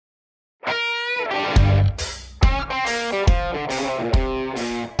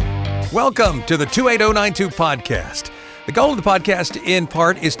Welcome to the 28092 podcast. The goal of the podcast, in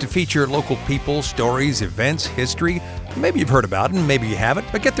part, is to feature local people, stories, events, history. Maybe you've heard about it, and maybe you haven't,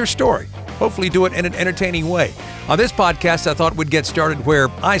 but get their story. Hopefully do it in an entertaining way. On this podcast, I thought we'd get started where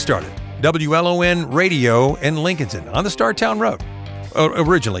I started, WLON Radio in Lincolnton on the Startown Road.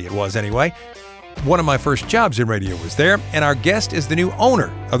 Originally it was, anyway. One of my first jobs in radio was there, and our guest is the new owner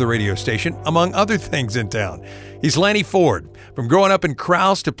of the radio station, among other things in town. He's Lanny Ford. From growing up in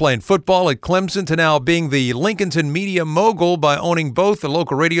Krause to playing football at Clemson to now being the Lincolnton media mogul by owning both the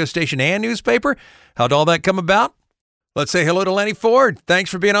local radio station and newspaper. How'd all that come about? Let's say hello to Lanny Ford. Thanks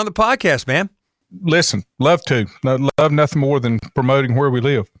for being on the podcast, man. Listen, love to. Love nothing more than promoting where we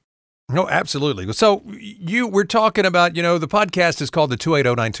live. No, absolutely. So we're talking about, the podcast is called the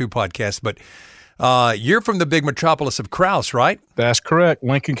 28092 podcast, but you're from the big metropolis of Krause, right? That's correct.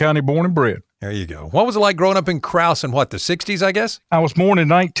 Lincoln County born and bred. There you go. What was it like growing up in Krause in the 60s, I guess? I was born in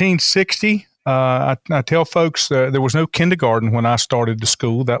 1960. I tell folks there was no kindergarten when I started to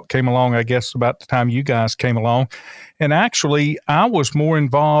school. That came along, I guess, about the time you guys came along. And actually, I was more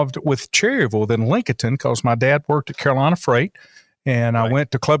involved with Cherryville than Lincolnton because my dad worked at Carolina Freight. And right. I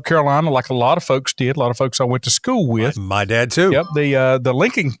went to Club Carolina like a lot of folks did. A lot of folks I went to school with. My dad too. Yep. The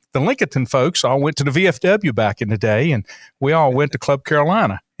Lincolnton folks all went to the VFW back in the day, and we all went to Club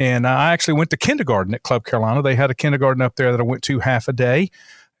Carolina. And I actually went to kindergarten at Club Carolina. They had a kindergarten up there that I went to half a day,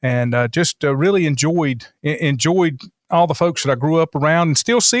 and just really enjoyed all the folks that I grew up around, and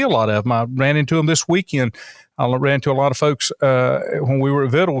still see a lot of them. I ran into them this weekend. I ran into a lot of folks when we were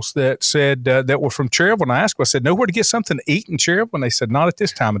at Vittles that said that were from Cherryville. And I asked them, I said, know where to get something to eat in Cherryville? And they said, not at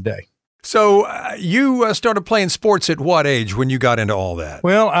this time of day. So you started playing sports at what age when you got into all that?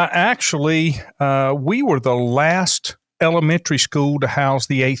 Well, we were the last elementary school to house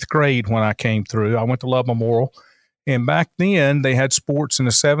the 8th grade when I came through. I went to Love Memorial. And back then they had sports in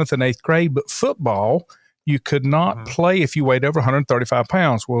the 7th and 8th grade, but football, you could not play if you weighed over 135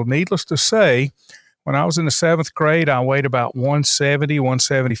 pounds. Well, needless to say, when I was in the 7th grade, I weighed about 170,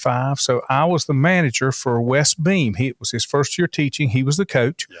 175. So I was the manager for Wes Beam. It was his first year teaching. He was the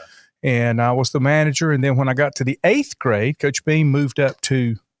coach, and I was the manager. And then when I got to the 8th grade, Coach Beam moved up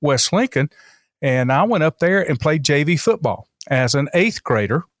to West Lincoln, and I went up there and played JV football as an 8th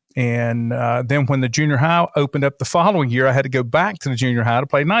grader. And then when the junior high opened up the following year, I had to go back to the junior high to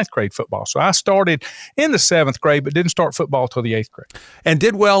play 9th grade football. So I started in the 7th grade, but didn't start football till the 8th grade. And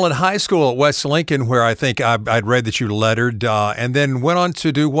did well in high school at West Lincoln, where I think I'd read that you lettered, and then went on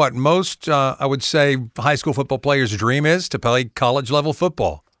to do what most, I would say, high school football players' dream is, to play college-level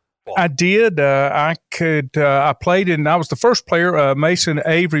football. I did. I played in, I was the first player. Mason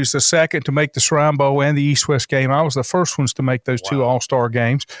Avery's the second to make the Shrine Bowl and the East-West game. I was the first ones to make those two All-Star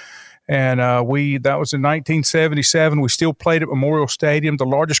games. And that was in 1977. We still played at Memorial Stadium, the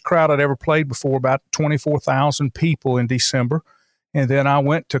largest crowd I'd ever played before, about 24,000 people in December. And then I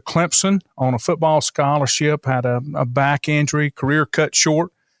went to Clemson on a football scholarship, had a back injury, career cut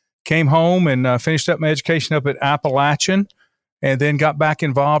short, came home and finished up my education up at Appalachian. And then got back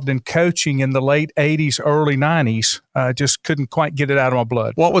involved in coaching in the late 80s, early 90s. Just couldn't quite get it out of my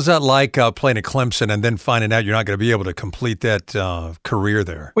blood. What was that like playing at Clemson and then finding out you're not going to be able to complete that career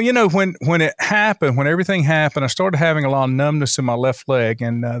there? Well, when it happened, when everything happened, I started having a lot of numbness in my left leg.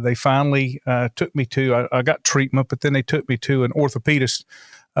 And they finally took me to, I got treatment, but then they took me to an orthopedist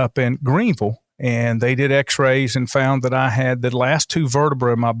up in Greenville. And they did x-rays and found that I had the last two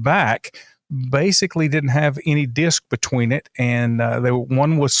vertebrae in my back basically didn't have any disc between it, and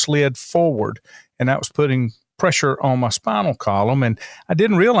one was slid forward, and that was putting pressure on my spinal column, and I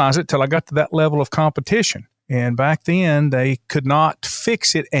didn't realize it till I got to that level of competition. And back then, they could not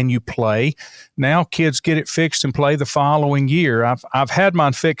fix it and you play. Now kids get it fixed and play the following year. I've had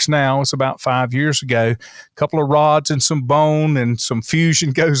mine fixed now. It's about 5 years ago. A couple of rods and some bone and some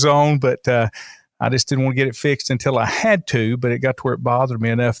fusion goes on, but I just didn't want to get it fixed until I had to, but it got to where it bothered me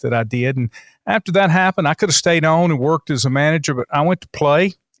enough that I did. And after that happened, I could have stayed on and worked as a manager, but I went to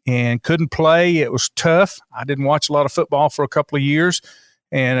play and couldn't play. It was tough. I didn't watch a lot of football for a couple of years,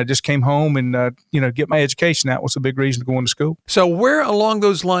 and I just came home and, get my education. That was a big reason to go into school. So where along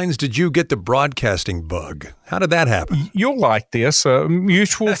those lines did you get the broadcasting bug? How did that happen? You'll like this. A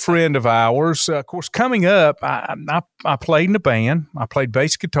mutual friend of ours. Of course, coming up, I played in a band. I played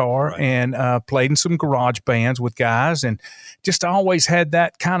bass guitar and played in some garage bands with guys, and just always had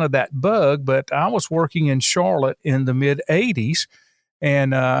that bug. But I was working in Charlotte in the mid-'80s.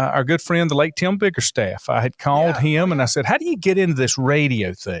 And our good friend, the late Tim Biggerstaff, I had called him and I said, how do you get into this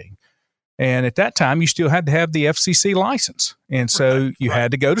radio thing? And at that time, you still had to have the FCC license. And so you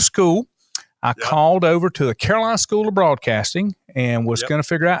had to go to school. I called over to the Carolina School of Broadcasting and was going to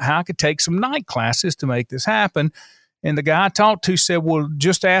figure out how I could take some night classes to make this happen. And the guy I talked to said, well,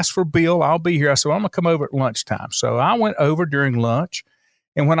 just ask for Bill. I'll be here. I said, well, I'm going to come over at lunchtime. So I went over during lunch.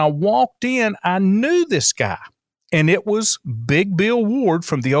 And when I walked in, I knew this guy. And it was Big Bill Ward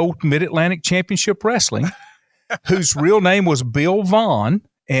from the old Mid-Atlantic Championship Wrestling, whose real name was Bill Vaughn.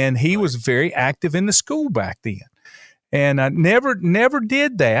 And he was very active in the school back then. And I never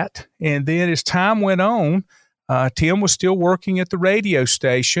did that. And then as time went on, Tim was still working at the radio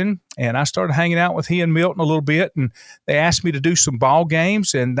station, and I started hanging out with he and Milton a little bit, and they asked me to do some ball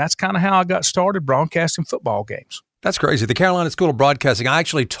games, and that's kind of how I got started broadcasting football games. That's crazy. The Carolina School of Broadcasting, I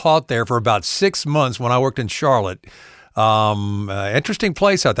actually taught there for about 6 months when I worked in Charlotte. Interesting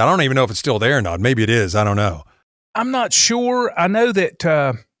place out there. I don't even know if it's still there or not. Maybe it is. I don't know. I'm not sure. I know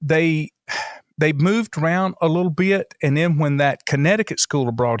that they moved around a little bit, and then when that Connecticut School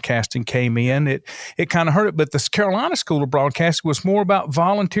of Broadcasting came in, it kind of hurt it. But the Carolina School of Broadcasting was more about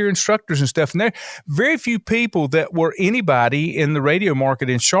volunteer instructors and stuff. And there very few people that were anybody in the radio market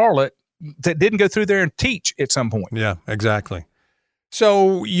in Charlotte that didn't go through there and teach at some point. Yeah, exactly.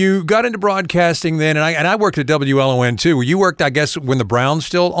 So you got into broadcasting then, and I worked at WLON too. You worked, I guess, when the Browns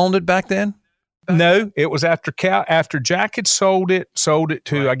still owned it back then? No, it was after Jack had sold it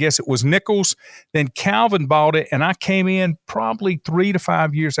to, I guess it was Nichols. Then Calvin bought it, and I came in probably 3 to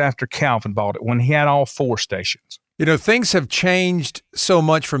 5 years after Calvin bought it when he had all 4 stations. You know, things have changed so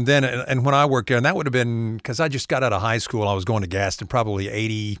much from then and when I worked there, and that would have been because I just got out of high school. I was going to Gaston, probably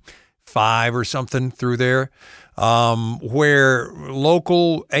 85 or something through there, where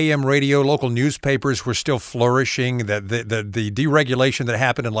local AM radio, local newspapers were still flourishing. The deregulation that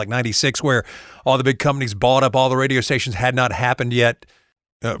happened in like 96, where all the big companies bought up all the radio stations, had not happened yet.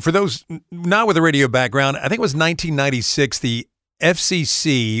 For those not with a radio background, I think it was 1996, the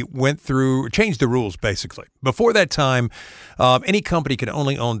FCC changed the rules, basically. Before that time, any company could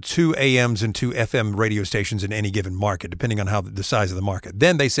only own 2 AMs and 2 FM radio stations in any given market, depending on how the size of the market.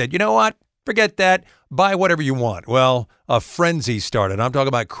 Then they said, you know what? Forget that. Buy whatever you want. Well, a frenzy started. I'm talking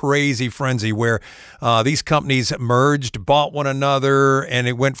about crazy frenzy where these companies merged, bought one another, and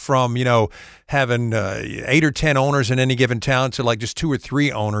it went from, having 8 or 10 owners in any given town to like just 2 or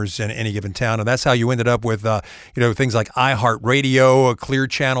 3 owners in any given town. And that's how you ended up with, things like iHeartRadio, a Clear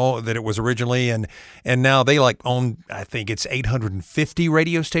Channel that it was originally. And now they own, I think it's 850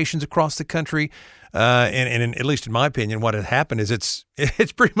 radio stations across the country. And at least in my opinion, what had happened is it's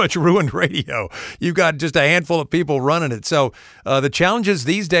pretty much ruined radio. You've got just a handful of people running it. So the challenges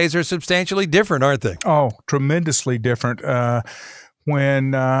these days are substantially different, aren't they? Oh, tremendously different.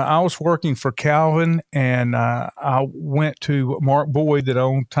 When I was working for Calvin and I went to Mark Boyd that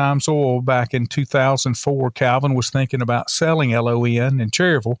owned Times Oil back in 2004, Calvin was thinking about selling LON in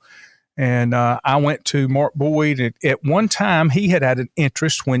Cherryville. And I went to Mark Boyd. At one time, he had an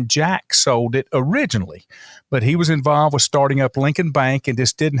interest when Jack sold it originally, but he was involved with starting up Lincoln Bank and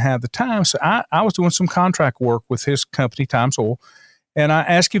just didn't have the time. So I was doing some contract work with his company, Times Oil, and I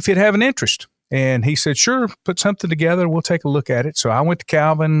asked if he'd have an interest. And he said, sure, put something together. We'll take a look at it. So I went to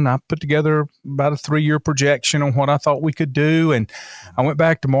Calvin. I put together about a 3-year projection on what I thought we could do. And I went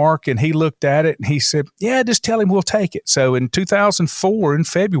back to Mark, and he looked at it, and he said, yeah, just tell him we'll take it. So in 2004, in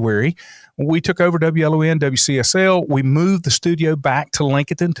February, we took over WLON, WCSL. We moved the studio back to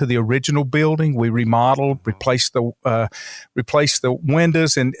Lincolnton, to the original building. We remodeled, replaced the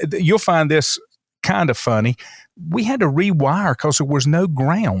windows. And you'll find this kind of funny. We had to rewire because there was no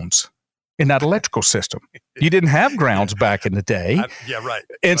grounds in that electrical system. You didn't have grounds back in the day.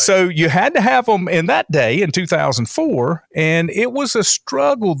 And so you had to have them in that day in 2004. And it was a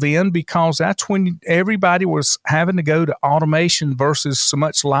struggle then because that's when everybody was having to go to automation versus so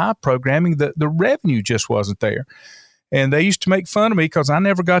much live programming. The revenue just wasn't there. And they used to make fun of me because I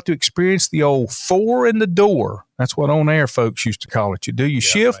never got to experience the old 4 in the door. That's what on-air folks used to call it. You do your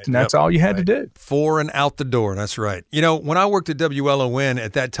shift, and that's all you had to do. 4 and out the door. That's right. When I worked at WLON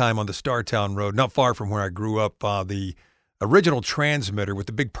at that time on the Startown Road, not far from where I grew up, the original transmitter with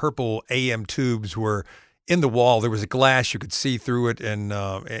the big purple AM tubes were in the wall. There was a glass. You could see through it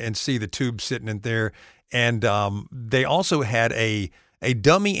and see the tube sitting in there. And they also had a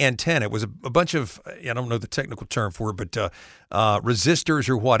dummy antenna. It was a bunch of, I don't know the technical term for it, but resistors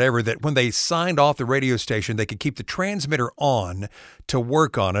or whatever, that when they signed off the radio station, they could keep the transmitter on to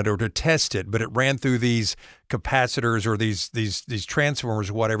work on it or to test it, but it ran through these capacitors or these transformers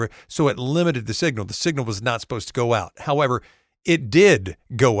or whatever, so it limited the signal. The signal was not supposed to go out. However, it did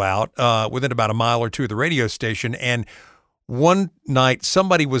go out within about a mile or two of the radio station, and one night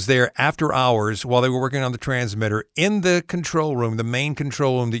somebody was there after hours while they were working on the transmitter in the control room, the main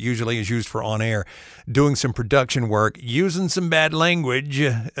control room that usually is used for on air, doing some production work, using some bad language,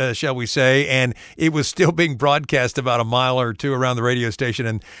 shall we say, and it was still being broadcast about a mile or two around the radio station,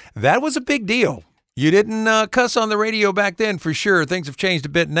 and that was a big deal. You didn't cuss on the radio back then, for sure. Things have changed a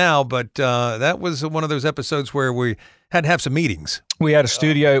bit now, but that was one of those episodes where we had to have some meetings. We had a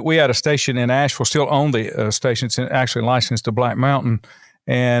studio. We had a station in Asheville, still own the station. It's actually licensed to Black Mountain.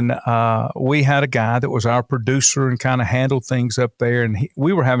 And we had a guy that was our producer and kind of handled things up there. And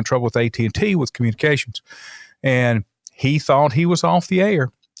we were having trouble with AT&T with communications. And he thought he was off the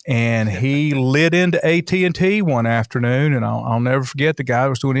air. And he lit into AT&T one afternoon. And I'll never forget, the guy that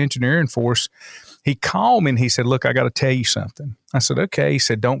was doing engineering for us. He called me and he said, "Look, I got to tell you something." I said, "Okay." He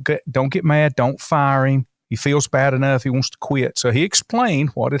said, "Don't get mad. Don't fire him. He feels bad enough. He wants to quit." So he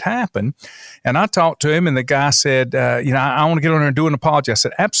explained what had happened. And I talked to him, and the guy said, I want to get on there and do an apology. I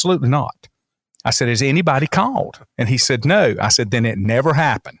said, "Absolutely not." I said, "Has anybody called?" And he said, "No." I said, "Then it never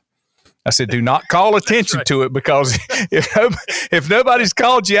happened." I said, "Do not call attention to it, because if nobody's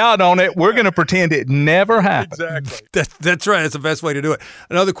called you out on it, we're going to pretend it never happened." Exactly. That's right. That's the best way to do it.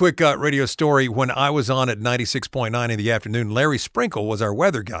 Another quick radio story. When I was on at 96.9 in the afternoon, Larry Sprinkle was our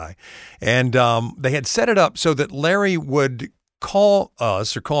weather guy. And they had set it up so that Larry would call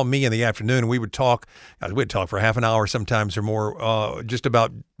us or call me in the afternoon, and we would talk. We'd talk for half an hour sometimes or more, just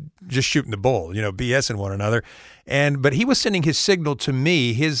shooting the bull, BSing one another. But he was sending his signal to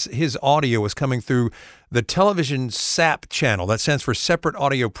me. His audio was coming through the television SAP channel. That stands for separate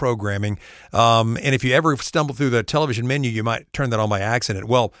audio programming. And if you ever stumble through the television menu, you might turn that on by accident.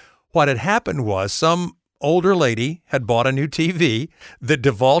 Well, what had happened was some older lady had bought a new TV that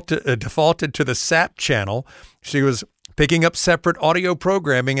defaulted to the SAP channel. She was picking up separate audio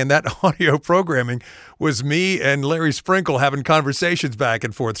programming, and that audio programming was me and Larry Sprinkle having conversations back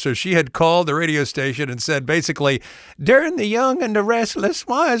and forth. So she had called the radio station and said, basically, "During the Young and the Restless,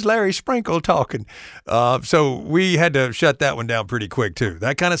 why is Larry Sprinkle talking?" So we had to shut that one down pretty quick too.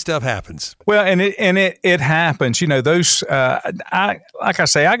 That kind of stuff happens. Well, and it happens. Those. I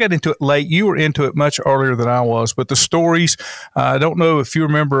got into it late. You were into it much earlier than I was. But the stories. I don't know if you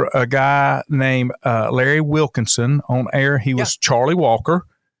remember a guy named Larry Wilkinson on air. He was Charlie Walker.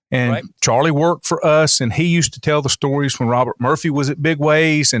 And right. Charlie worked for us, and he used to tell the stories when Robert Murphy was at Big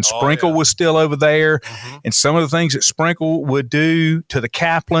Ways and Sprinkle was still over there. Mm-hmm. And some of the things that Sprinkle would do to the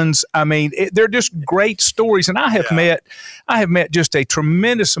Kaplans. I mean, they're just great stories. And I have met just a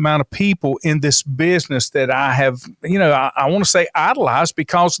tremendous amount of people in this business that I have, I want to say idolized,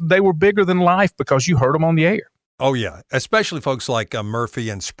 because they were bigger than life, because you heard them on the air. Oh, yeah, especially folks like Murphy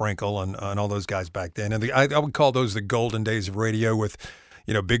and Sprinkle and all those guys back then. And I would call those the golden days of radio with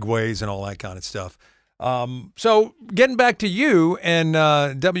Big Ways and all that kind of stuff. So getting back to you and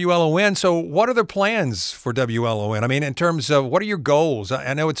WLON, so what are the plans for WLON? I mean, in terms of what are your goals?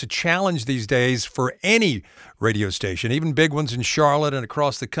 I know it's a challenge these days for any radio station, even big ones in Charlotte and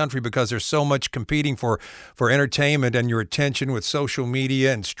across the country, because there's so much competing for entertainment and your attention with social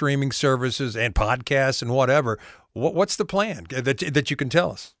media and streaming services and podcasts and whatever. What's the plan that you can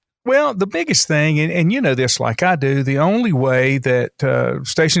tell us? Well, the biggest thing, and you know this like I do, the only way that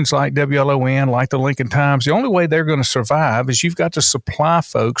stations like WLON, like the Lincoln Times, the only way they're going to survive is you've got to supply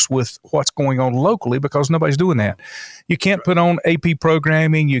folks with what's going on locally, because nobody's doing that. You can't put on AP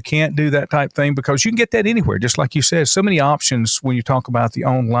programming. You can't do that type thing, because you can get that anywhere. Just like you said, so many options when you talk about the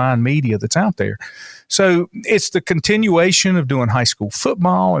online media that's out there. So it's the continuation of doing high school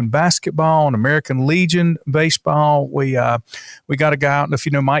football and basketball and American Legion baseball. We got a guy, I don't know if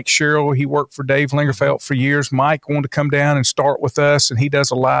you know Mike Sherrill. He worked for Dave Lingerfeld for years. Mike wanted to come down and start with us, and he does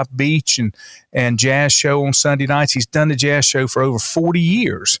a live beach and jazz show on Sunday nights. He's done the jazz show for over 40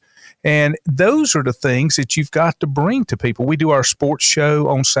 years. And those are the things that you've got to bring to people. We do our sports show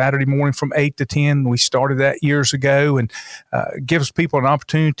on Saturday morning from 8 to 10. We started that years ago, and gives people an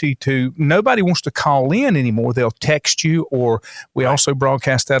opportunity to, nobody wants to call in anymore. They'll text you, or we also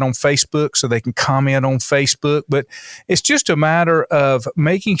broadcast that on Facebook so they can comment on Facebook. But it's just a matter of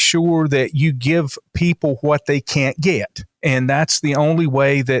making sure that you give people what they can't get. And that's the only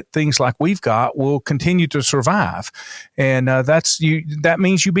way that things like we've got will continue to survive. And that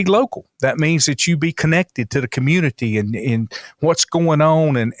means you be local. That means that you be connected to the community and what's going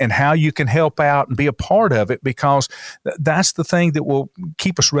on and how you can help out and be a part of it, because that's the thing that will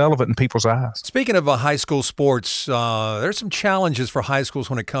keep us relevant in people's eyes. Speaking of high school sports, there's some challenges for high schools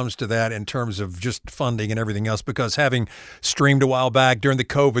when it comes to that in terms of just funding and everything else, because having streamed a while back during the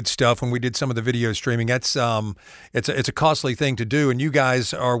COVID stuff when we did some of the video streaming, it's a costly thing to do, and you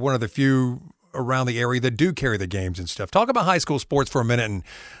guys are one of the few around the area that do carry the games and stuff. Talk about high school sports for a minute and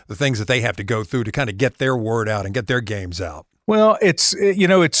the things that they have to go through to kind of get their word out and get their games out. Well, it's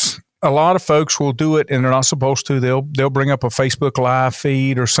a lot of folks will do it and they're not supposed to. They'll bring up a Facebook Live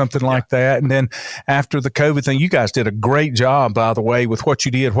feed or something like that. And then after the COVID thing, you guys did a great job, by the way, with what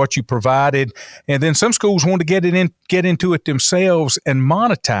you did, what you provided. And then some schools want to get into it themselves and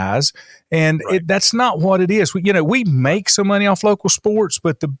monetize. And that's not what it is. We make some money off local sports,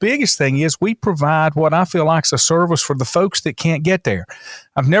 but the biggest thing is we provide what I feel like is a service for the folks that can't get there.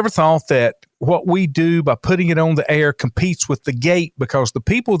 I've never thought that what we do by putting it on the air competes with the gate, because the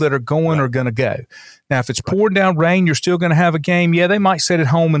people that are going are going to go. Now, if it's pouring down rain, you're still going to have a game. Yeah, they might sit at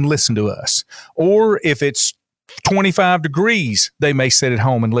home and listen to us. Or if it's 25 degrees, they may sit at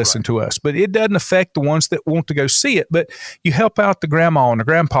home and listen to us. But it doesn't affect the ones that want to go see it. But you help out the grandma and the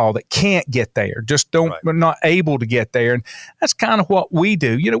grandpa that can't get there, are not able to get there. And that's kind of what we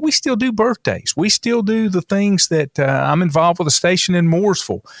do. We still do birthdays. We still do the things that I'm involved with a station in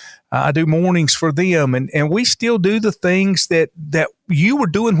Mooresville. I do mornings for them, and we still do the things that you were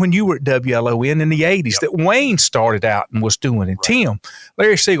doing when you were at WLON in the 80s, that Wayne started out and was doing, and Tim,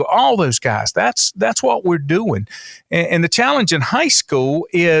 Larry Siegel, all those guys. That's what we're doing. And the challenge in high school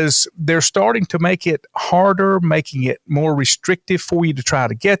is they're starting to make it harder, making it more restrictive for you to try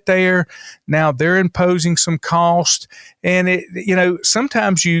to get there. Now they're imposing some cost, and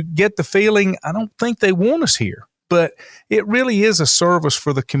sometimes you get the feeling, I don't think they want us here. But it really is a service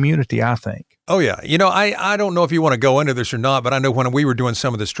for the community, I think. Oh, yeah. I don't know if you want to go into this or not, but I know when we were doing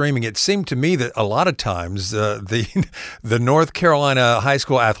some of the streaming, it seemed to me that a lot of times the North Carolina High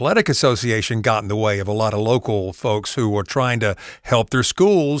School Athletic Association got in the way of a lot of local folks who were trying to help their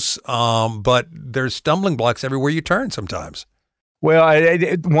schools, but there's stumbling blocks everywhere you turn sometimes. Well,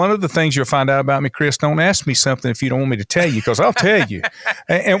 one of the things you'll find out about me, Chris, don't ask me something if you don't want me to tell you, because I'll tell you.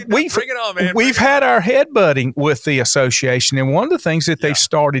 And Bring it on, man. We've had our headbutting with the association, and one of the things that they've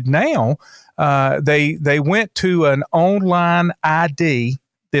started now, they went to an online ID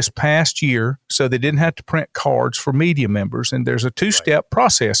this past year, so they didn't have to print cards for media members. And there's a two-step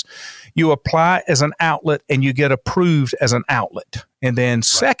process. You apply as an outlet, and you get approved as an outlet. And then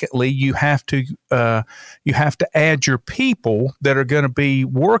secondly, you have to add your people that are going to be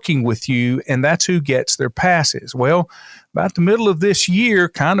working with you, and that's who gets their passes. Well, about the middle of this year,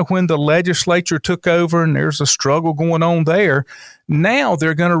 kind of when the legislature took over and there's a struggle going on there, now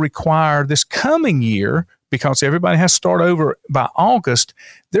they're going to require this coming year, because everybody has to start over by August,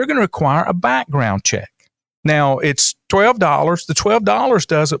 they're going to require a background check. Now, it's $12. The $12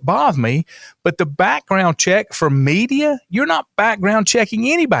 doesn't bother me, but the background check for media, you're not background checking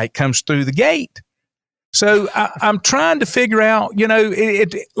anybody that comes through the gate. So I'm trying to figure out,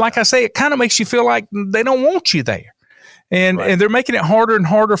 like I say, it kind of makes you feel like they don't want you there. And they're making it harder and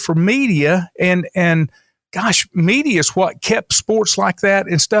harder for media. And gosh, media is what kept sports like that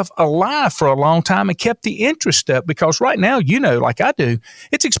and stuff alive for a long time and kept the interest up, because right now, like I do,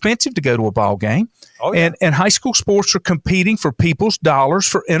 it's expensive to go to a ball game. Oh, yeah. And high school sports are competing for people's dollars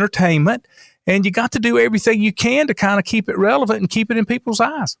for entertainment. And you got to do everything you can to kind of keep it relevant and keep it in people's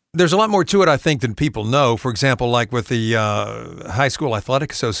eyes. There's a lot more to it, I think, than people know. For example, like with the High School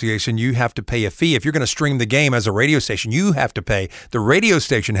Athletic Association, you have to pay a fee. If you're going to stream the game as a radio station, you have to pay. The radio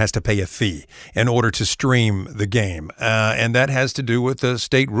station has to pay a fee in order to stream the game. And that has to do with the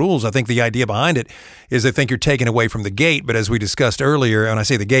state rules. I think the idea behind it is they think you're taking away from the gate. But as we discussed earlier, and I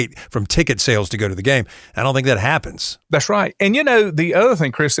say the gate, from ticket sales to go to the game, I don't think that happens. That's right. And the other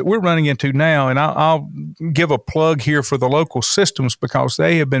thing, Chris, that we're running into now, and I'll give a plug here for the local systems, because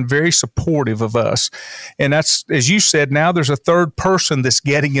they have been very supportive of us. And that's, as you said, now there's a third person that's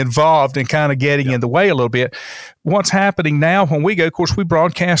getting involved and kind of getting in the way a little bit. What's happening now when we go, of course, we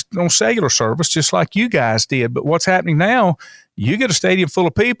broadcast on cellular service just like you guys did. But what's happening now, you get a stadium full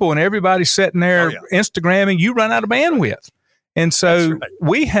of people and everybody's sitting there Instagramming, you run out of bandwidth. And so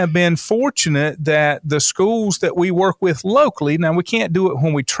we have been fortunate that the schools that we work with locally, now we can't do it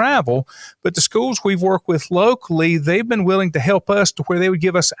when we travel, but the schools we've worked with locally, they've been willing to help us to where they would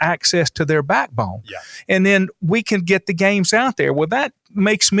give us access to their backbone. Yeah. And then we can get the games out there. Well, that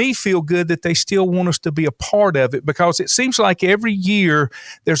makes me feel good that they still want us to be a part of it, because it seems like every year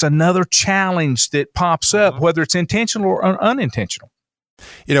there's another challenge that pops up, whether it's intentional or unintentional.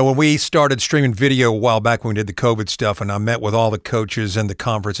 When we started streaming video a while back when we did the COVID stuff, and I met with all the coaches and the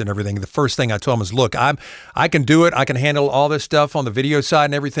conference and everything, the first thing I told them is, look, I can do it. I can handle all this stuff on the video side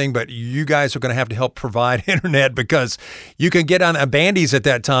and everything, but you guys are going to have to help provide internet, because you can get on Bandy's at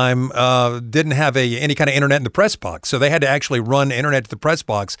that time, didn't have any kind of internet in the press box. So they had to actually run internet to the press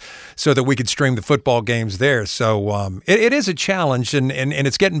box so that we could stream the football games there. So it is a challenge, and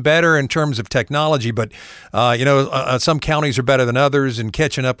it's getting better in terms of technology, but some counties are better than others and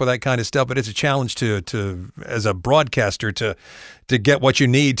catching up with that kind of stuff, but it's a challenge to as a broadcaster to get what you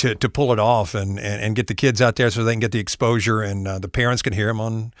need to pull it off and get the kids out there so they can get the exposure, and the parents can hear them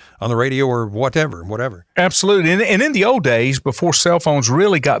on the radio or whatever. Absolutely. And in the old days, before cell phones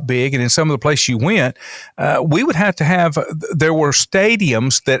really got big, and in some of the places you went, we would have to there were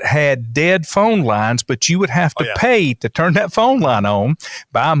stadiums that had dead phone lines, but you would have to pay to turn that phone line on,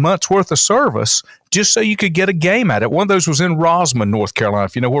 buy a month's worth of service, just so you could get a game at it. One of those was in Rosman, North Carolina,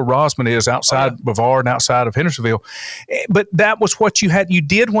 if you know where Rosman is, outside Brevard and outside of Hendersonville. But that was what you had. You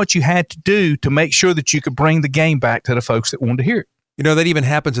did what you had to do to make sure that you could bring the game back to the folks that wanted to hear it. That even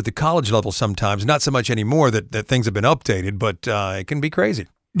happens at the college level sometimes. Not so much anymore that things have been updated, but it can be crazy.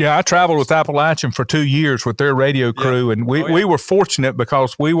 Yeah, I traveled with Appalachian for 2 years with their radio crew, and we were fortunate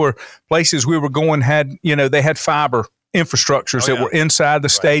because places we were going they had fiber infrastructures that were inside the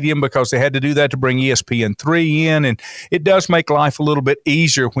stadium, because they had to do that to bring ESPN3 in, and it does make life a little bit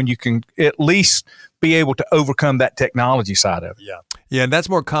easier when you can at least be able to overcome that technology side of it. Yeah, and that's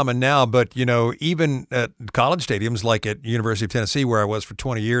more common now, but even at college stadiums like at University of Tennessee, where I was for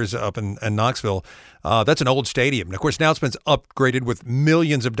 20 years up in Knoxville, that's an old stadium. And of course, now it's been upgraded with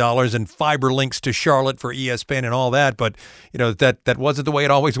millions of dollars and fiber links to Charlotte for ESPN and all that, but that wasn't the way it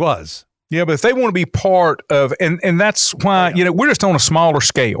always was. Yeah, but if they want to be part of, and that's why, we're just on a smaller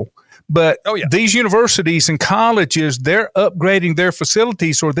scale. But these universities and colleges, they're upgrading their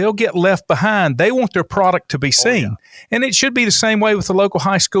facilities or they'll get left behind. They want their product to be seen. And it should be the same way with the local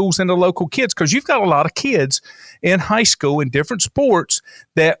high schools and the local kids, because you've got a lot of kids in high school in different sports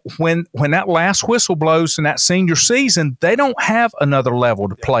that when that last whistle blows in that senior season, they don't have another level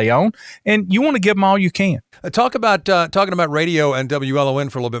to play on. And you want to give them all you can. Talking about radio and WLON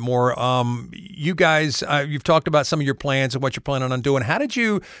for a little bit more. You guys, you've talked about some of your plans and what you're planning on doing. How did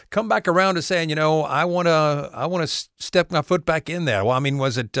you come back around to saying, I want to step my foot back in there? Well, I mean,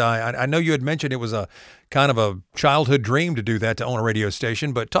 was it? I know you had mentioned it was a kind of a childhood dream to do that, to own a radio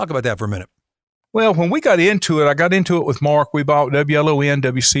station. But talk about that for a minute. Well, when we got into it, I got into it with Mark. We bought WLON,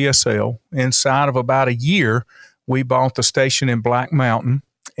 WCSL. Inside of about a year, we bought the station in Black Mountain,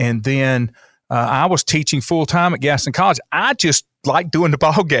 and then I was teaching full-time at Gaston College. I just liked doing the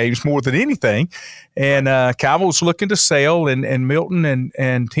ball games more than anything. And Calvin was looking to sell, and Milton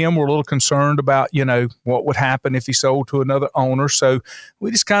and Tim were a little concerned about, what would happen if he sold to another owner. So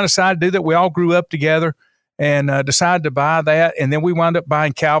we just kind of decided to do that. We all grew up together and decided to buy that. And then we wound up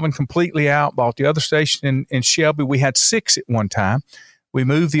buying Calvin completely out, bought the other station in Shelby. We had 6 at one time. We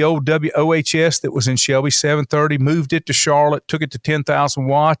moved the old WOHS that was in Shelby 730, moved it to Charlotte, took it to 10,000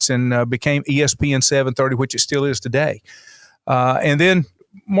 watts, and became ESPN 730, which it still is today. And then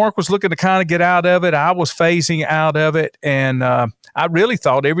Mark was looking to kind of get out of it. I was phasing out of it, and I really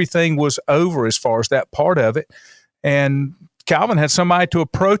thought everything was over as far as that part of it. And Calvin had somebody to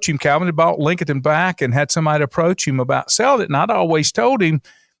approach him. Calvin had bought Lincolnton back and had somebody to approach him about selling it. And I'd always told him,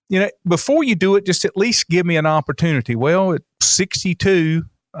 before you do it, just at least give me an opportunity. Well, at 62,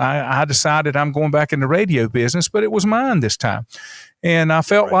 I decided I'm going back in the radio business, but it was mine this time. And I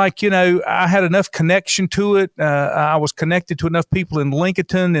felt like, I had enough connection to it. I was connected to enough people in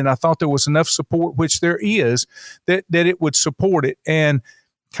Lincolnton, and I thought there was enough support, which there is, that it would support it. And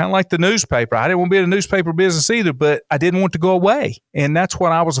kind of like the newspaper. I didn't want to be in the newspaper business either, but I didn't want to go away. And that's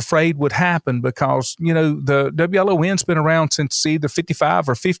what I was afraid would happen because, the WLON's been around since either 55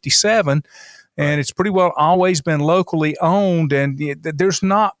 or 57, and it's pretty well always been locally owned. And there's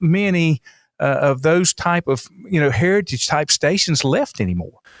not many of those type of, heritage type stations left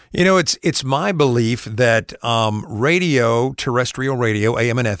anymore. It's my belief that radio, terrestrial radio,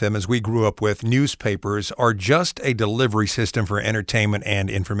 AM and FM, as we grew up with, newspapers are just a delivery system for entertainment and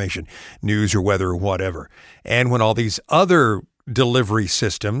information, news or weather or whatever. And when all these other delivery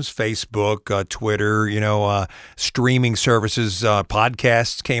systems, Facebook, Twitter, streaming services,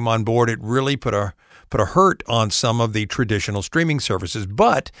 podcasts came on board, it really put a hurt on some of the traditional streaming services.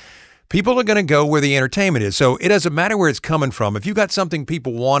 But people are going to go where the entertainment is. So it doesn't matter where it's coming from. If you got something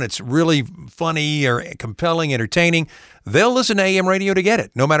people want, it's really funny or compelling, entertaining, they'll listen to AM radio to get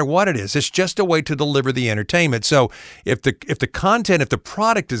it, no matter what it is. It's just a way to deliver the entertainment. So if the content, if the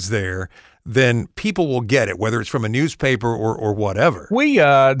product is there, then people will get it, whether it's from a newspaper or whatever. We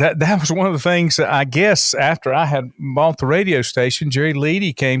that was one of the things that I guess after I had bought the radio station, Jerry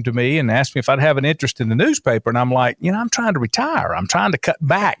Leedy came to me and asked me if I'd have an interest in the newspaper. And I'm like, I'm trying to retire. I'm trying to cut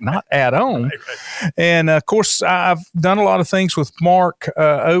back, not add on. Right. And of course, I've done a lot of things with Mark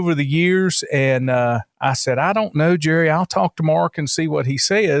over the years. And I said, I don't know, Jerry. I'll talk to Mark and see what he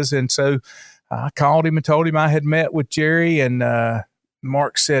says. And so I called him and told him I had met with Jerry, and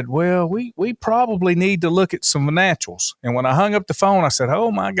Mark said, well, we probably need to look at some financials. And when I hung up the phone, I said,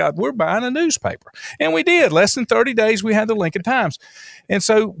 oh, my God, we're buying a newspaper. And we did. Less than 30 days, we had the Lincoln Times. And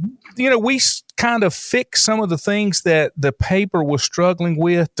so, we kind of fixed some of the things that the paper was struggling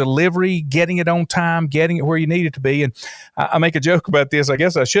with, delivery, getting it on time, getting it where you need it to be. And I make a joke about this. I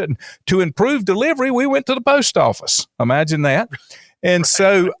guess I shouldn't. To improve delivery, we went to the post office. Imagine that. And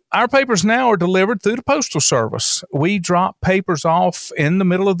so our papers now are delivered through the Postal Service. We drop papers off in the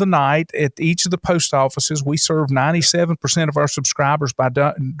middle of the night at each of the post offices. We serve 97% of our subscribers by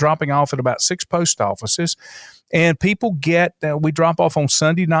dropping off at about 6 post offices. And people we drop off on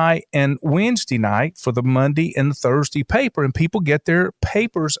Sunday night and Wednesday night for the Monday and the Thursday paper, and people get their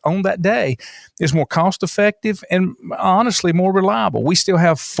papers on that day. It's more cost effective and honestly more reliable. We still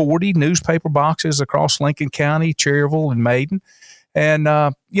have 40 newspaper boxes across Lincoln County, Cherryville, and Maiden. And,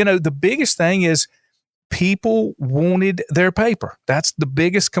 the biggest thing is people wanted their paper. That's the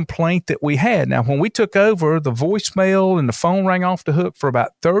biggest complaint that we had. Now, when we took over, the voicemail and the phone rang off the hook for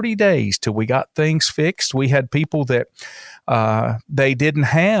about 30 days till we got things fixed. We had people that they didn't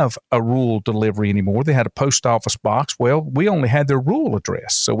have a rural delivery anymore. They had a post office box. Well, we only had their rural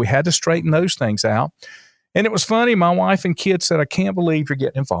address, so we had to straighten those things out. And it was funny. My wife and kids said, I can't believe you're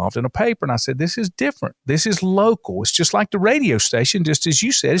getting involved in a paper. And I said, this is different. This is local. It's just like the radio station. Just as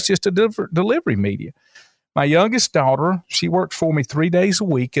you said, it's just a delivery media. My youngest daughter, she worked for me 3 days a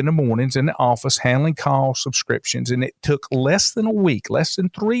week in the mornings in the office handling calls, subscriptions. And it took less than a week, less than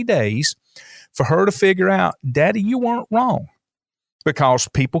 3 days for her to figure out, Daddy, you weren't wrong. Because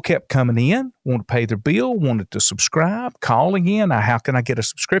people kept coming in, wanted to pay their bill, wanted to subscribe, calling in. Now, how can I get a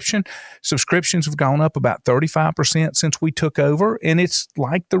subscription? Subscriptions have gone up about 35% since we took over. And it's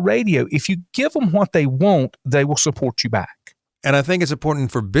like the radio. If you give them what they want, they will support you back. And I think it's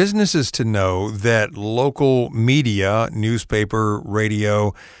important for businesses to know that local media, newspaper,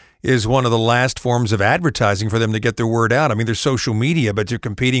 radio, is one of the last forms of advertising for them to get their word out. I mean, there's social media, but you're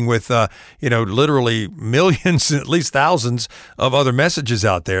competing with, literally millions, at least thousands of other messages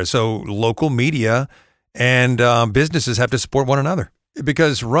out there. So local media and businesses have to support one another,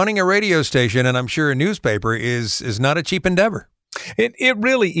 because running a radio station, and I'm sure a newspaper, is not a cheap endeavor. It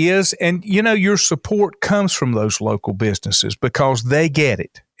really is. And, your support comes from those local businesses because they get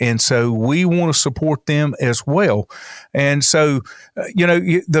it. And so we want to support them as well. And so,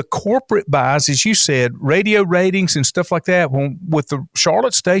 the corporate buys, as you said, radio ratings and stuff like that. With the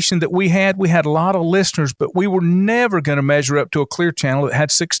Charlotte station that we had a lot of listeners, but we were never going to measure up to a Clear Channel that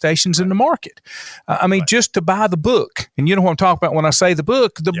had 6 stations in the market. Just to buy the book. And you know what I'm talking about when I say the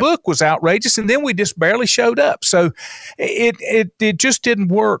book was outrageous, and then we just barely showed up. So it just didn't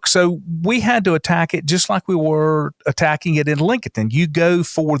work. So we had to attack it just like we were attacking it in Lincolnton. You go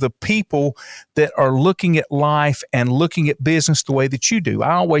for the people that are looking at life and looking at business the way that you do.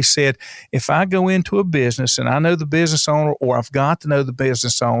 I always said, if I go into a business and I know the business owner, or I've got to know the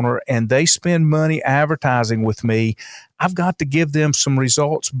business owner, and they spend money advertising with me, I've got to give them some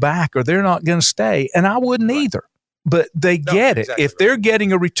results back, or they're not going to stay. And I wouldn't either. But they get it. Exactly. If they're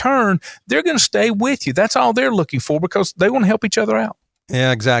getting a return, they're going to stay with you. That's all they're looking for, because they want to help each other out.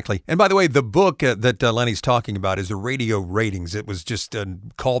 Yeah, exactly. And by the way, the book that Lenny's talking about is the radio ratings. It was just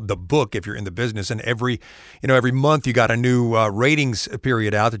called The Book if you're in the business. And every month you got a new ratings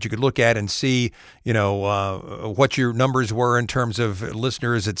period out that you could look at and see, what your numbers were in terms of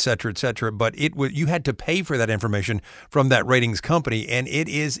listeners, et cetera, et cetera. But you had to pay for that information from that ratings company, and it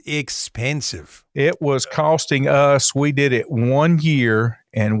is expensive. It was costing us, we did it 1 year,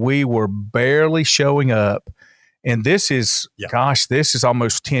 and we were barely showing up. And this is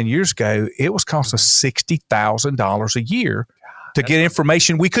almost 10 years ago. It was costing us $60,000 a year to get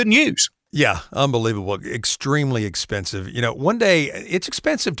information we couldn't use. Yeah, unbelievable. Extremely expensive. One day it's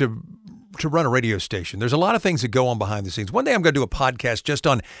expensive to run a radio station. There's a lot of things that go on behind the scenes. One day I'm going to do a podcast just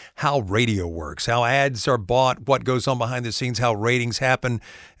on how radio works, how ads are bought, what goes on behind the scenes, how ratings happen,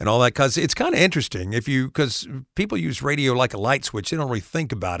 and all that. Because it's kind of interesting because people use radio like a light switch. They don't really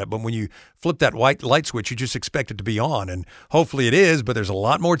think about it. But when you flip that white light switch, you just expect it to be on. And hopefully it is, but there's a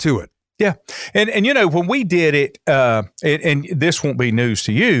lot more to it. Yeah. And when we did it, and this won't be news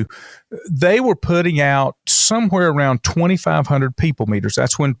to you, they were putting out somewhere around 2,500 people meters.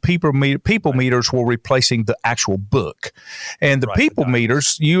 That's when people meters were replacing the actual book. And the people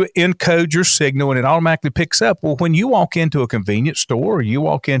meters, you encode your signal and it automatically picks up. Well, when you walk into a convenience store or you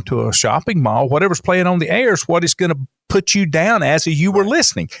walk into a shopping mall, whatever's playing on the air is what is going to put you down as you were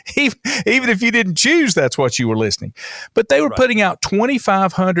listening. Even if you didn't choose, that's what you were listening. But they were putting out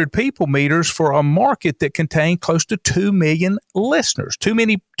 2,500 people meters for a market that contained close to 2 million listeners, 2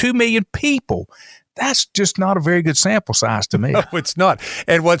 million people. That's just not a very good sample size to me. No, it's not.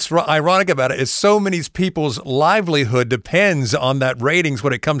 And what's ironic about it is so many people's livelihood depends on that ratings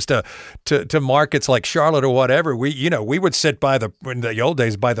when it comes to markets like Charlotte or whatever. We would sit in the old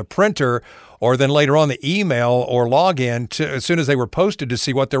days by the printer, or then later on the email or log in as soon as they were posted to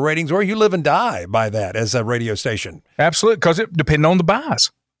see what their ratings were. You live and die by that as a radio station. Absolutely, because it depended on the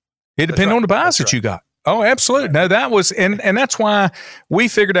buys. It depended on the buys that you got. Oh, absolutely. No, that was, and that's why we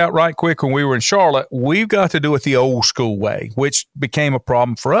figured out right quick when we were in Charlotte, we've got to do it the old school way, which became a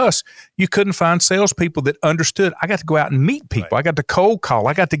problem for us. You couldn't find salespeople that understood. I got to go out and meet people. I got to cold call.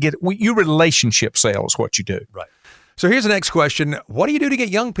 I got to get, your relationship sales, what you do. Right. So here's the next question. What do you do to get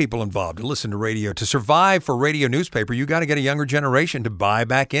young people involved to listen to radio? To survive for radio newspaper, you got to get a younger generation to buy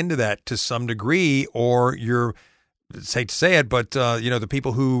back into that to some degree, or it's hate to say it, but the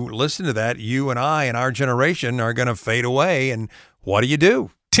people who listen to that, you and I and our generation, are going to fade away. And what do you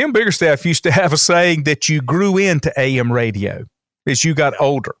do? Tim Biggerstaff used to have a saying that you grew into AM radio as you got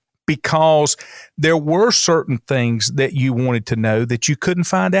older, because there were certain things that you wanted to know that you couldn't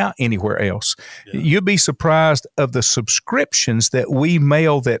find out anywhere else. Yeah. You'd be surprised of the subscriptions that we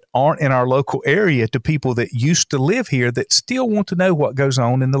mail that aren't in our local area to people that used to live here that still want to know what goes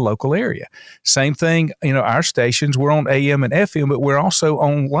on in the local area. Same thing, our stations, we're on AM and FM, but we're also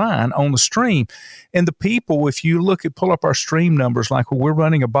online on the stream. And the people, if you pull up our stream numbers, like when we're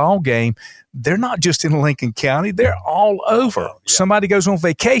running a ball game, they're not just in Lincoln County, they're all over. Yeah. Somebody goes on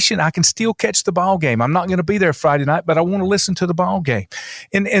vacation, I can still catch the ball game. I'm not going to be there Friday night, but I want to listen to the ball game.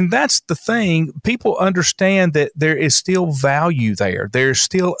 And that's the thing. People understand that there is still value there. There's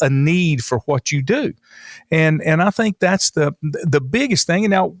still a need for what you do. And I think that's the biggest thing.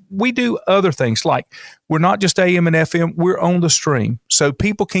 And now we do other things, like we're not just AM and FM, we're on the stream. So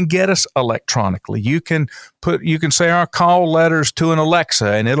people can get us electronically. You can say our call letters to an Alexa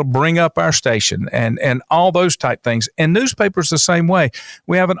and it'll bring up our station and all those type things. And newspapers the same way.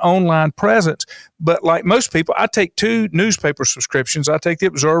 We have an online presence, but like most people, I take 2 newspaper subscriptions. I take the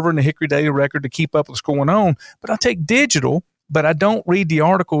Observer and the Hickory Daily Record to keep up with what's going on, but I take digital. But I don't read the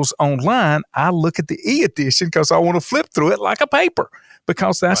articles online. I look at the e-edition because I want to flip through it like a paper,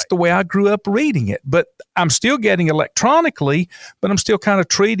 because that's the way I grew up reading it. But I'm still getting electronically, but I'm still kind of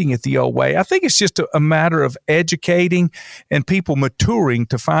treating it the old way. I think it's just a matter of educating and people maturing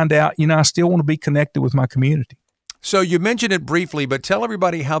to find out, I still want to be connected with my community. So you mentioned it briefly, but tell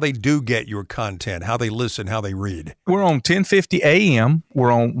everybody how they do get your content, how they listen, how they read. We're on 1050 AM.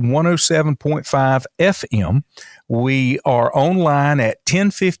 We're on 107.5 FM. We are online at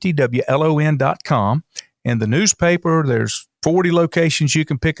 1050WLON.com. And the newspaper, there's 40 locations you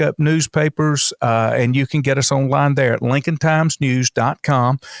can pick up newspapers, and you can get us online there at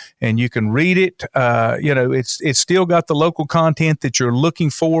LincolnTimesNews.com, and you can read it. It's still got the local content that you're looking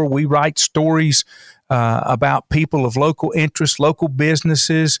for. We write stories about people of local interest, local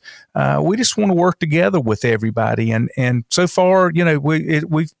businesses. We just want to work together with everybody, and so far,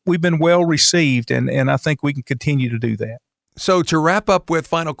 we've been well received, and I think we can continue to do that. So to wrap up with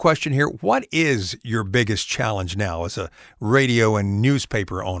final question here, what is your biggest challenge now as a radio and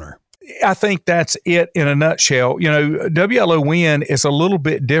newspaper owner? I think that's it in a nutshell. WLON is a little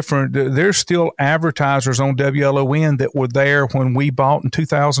bit different. There's still advertisers on WLON that were there when we bought in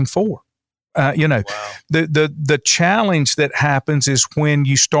 2004. Wow. The challenge that happens is when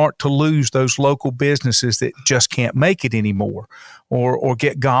you start to lose those local businesses that just can't make it anymore, or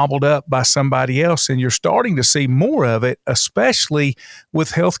get gobbled up by somebody else. And you're starting to see more of it, especially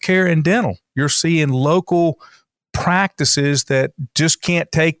with healthcare and dental. You're seeing local practices that just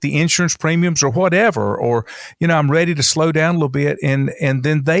can't take the insurance premiums or whatever, or, I'm ready to slow down a little bit, and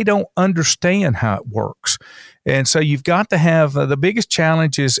then they don't understand how it works. And so you've got to have the biggest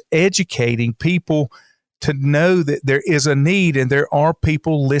challenge is educating people to know that there is a need and there are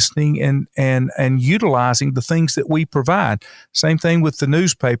people listening and utilizing the things that we provide. Same thing with the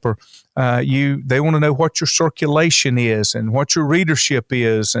newspaper. They want to know what your circulation is and what your readership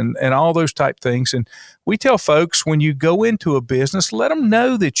is and all those type things. And we tell folks, when you go into a business, let them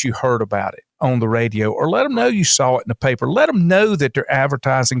know that you heard about it on the radio, or let them know you saw it in the paper. Let them know that their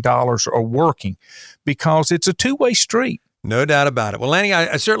advertising dollars are working, because it's a two-way street. No doubt about it. Well, Lanny,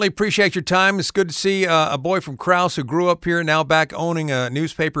 I certainly appreciate your time. It's good to see a boy from Krause who grew up here, now back owning a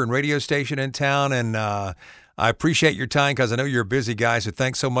newspaper and radio station in town. And I appreciate your time because I know you're a busy guy. So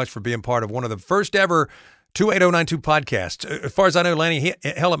thanks so much for being part of one of the first ever 28092 podcasts. As far as I know, Lanny,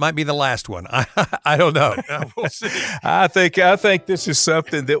 hell, it might be the last one. I don't know. We'll see. I think this is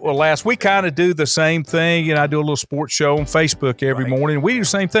something that will last. We kind of do the same thing. I do a little sports show on Facebook every morning. We do the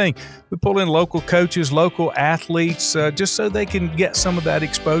same thing. We pull in local coaches, local athletes, just so they can get some of that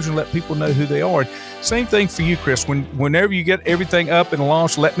exposure and let people know who they are. Same thing for you, Chris. Whenever you get everything up and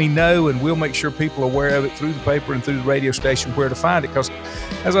launched, let me know, and we'll make sure people are aware of it through the paper and through the radio station where to find it. Because,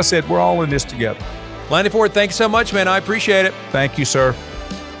 as I said, we're all in this together. Lanny Ford, thanks so much, man. I appreciate it. Thank you, sir.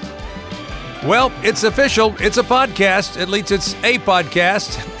 Well, it's official. It's a podcast. At least it's a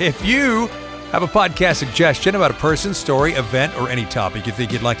podcast. If you have a podcast suggestion about a person, story, event, or any topic you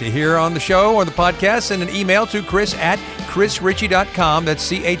think you'd like to hear on the show or the podcast, send an email to chris@chrisritchie.com.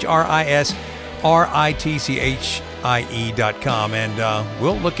 That's ChrisRitchie.com. And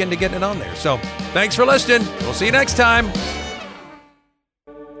we'll look into getting it on there. So thanks for listening. We'll see you next time.